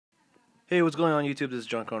Hey, what's going on YouTube? This is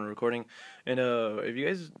John Connor recording, and if you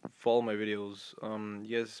guys follow my videos,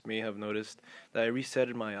 you guys may have noticed that I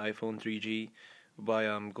resetted my iPhone 3G by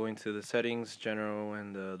going to the settings, general,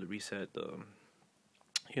 and the reset. The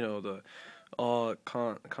all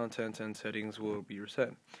content and settings will be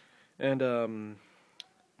reset, and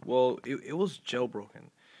well, it was jailbroken,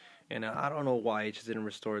 and I don't know why it just didn't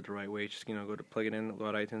restore it the right way. Just go to plug it in, go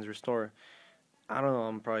to iTunes, restore. I don't know.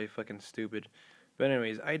 I'm probably fucking stupid. But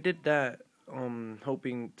anyways, I did that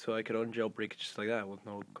hoping so I could unjailbreak it just like that with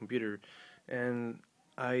no computer, and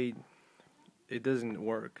I it doesn't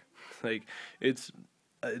work. Like it's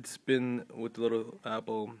it's been with the little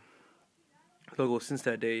Apple logo since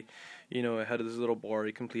that day. It had this little bar.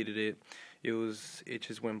 It completed it. It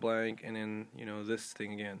just went blank, and then this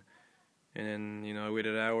thing again, and then I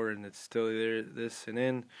waited an hour and it's still there. This and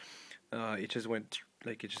then it just went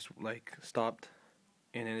like it just like stopped,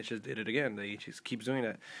 and then it just did it again. Like, it just keeps doing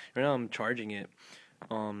that. Right now I'm charging it,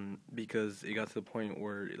 because it got to the point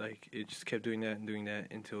where like it just kept doing that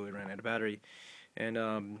until it ran out of battery. And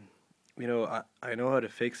I know how to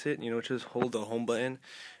fix it. Just hold the home button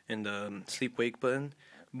and the sleep wake button.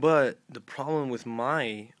 But the problem with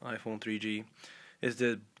my iPhone 3G is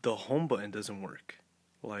that the home button doesn't work.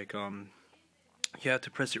 Like you have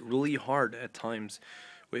to press it really hard at times.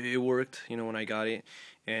 It worked, when I got it,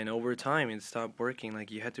 and over time it stopped working.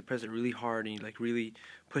 Like you had to press it really hard and like really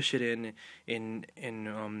push it in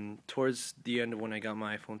towards the end of when I got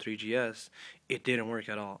my iPhone 3GS, it didn't work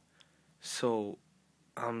at all. So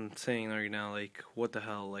I'm saying right now, like, what the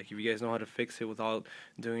hell? Like, if you guys know how to fix it without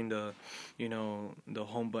doing the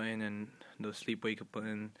home button and the sleep wake up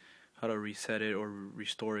button, how to reset it or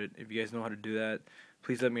restore it. If you guys know how to do that,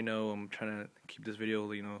 please let me know. I'm trying to keep this video,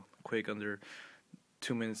 quick, under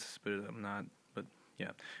 2 minutes, but I'm not. But yeah.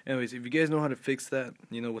 Anyways, if you guys know how to fix that,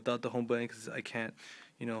 without the home button, because I can't,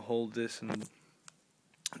 hold this and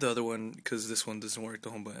the other one because this one doesn't work, the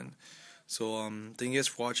home button. So thank you guys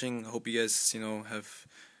for watching. I hope you guys have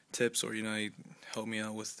tips or help me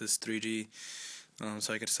out with this 3G,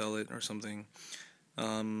 so I could sell it or something.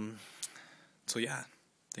 So yeah,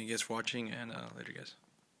 thank you guys for watching, and later guys.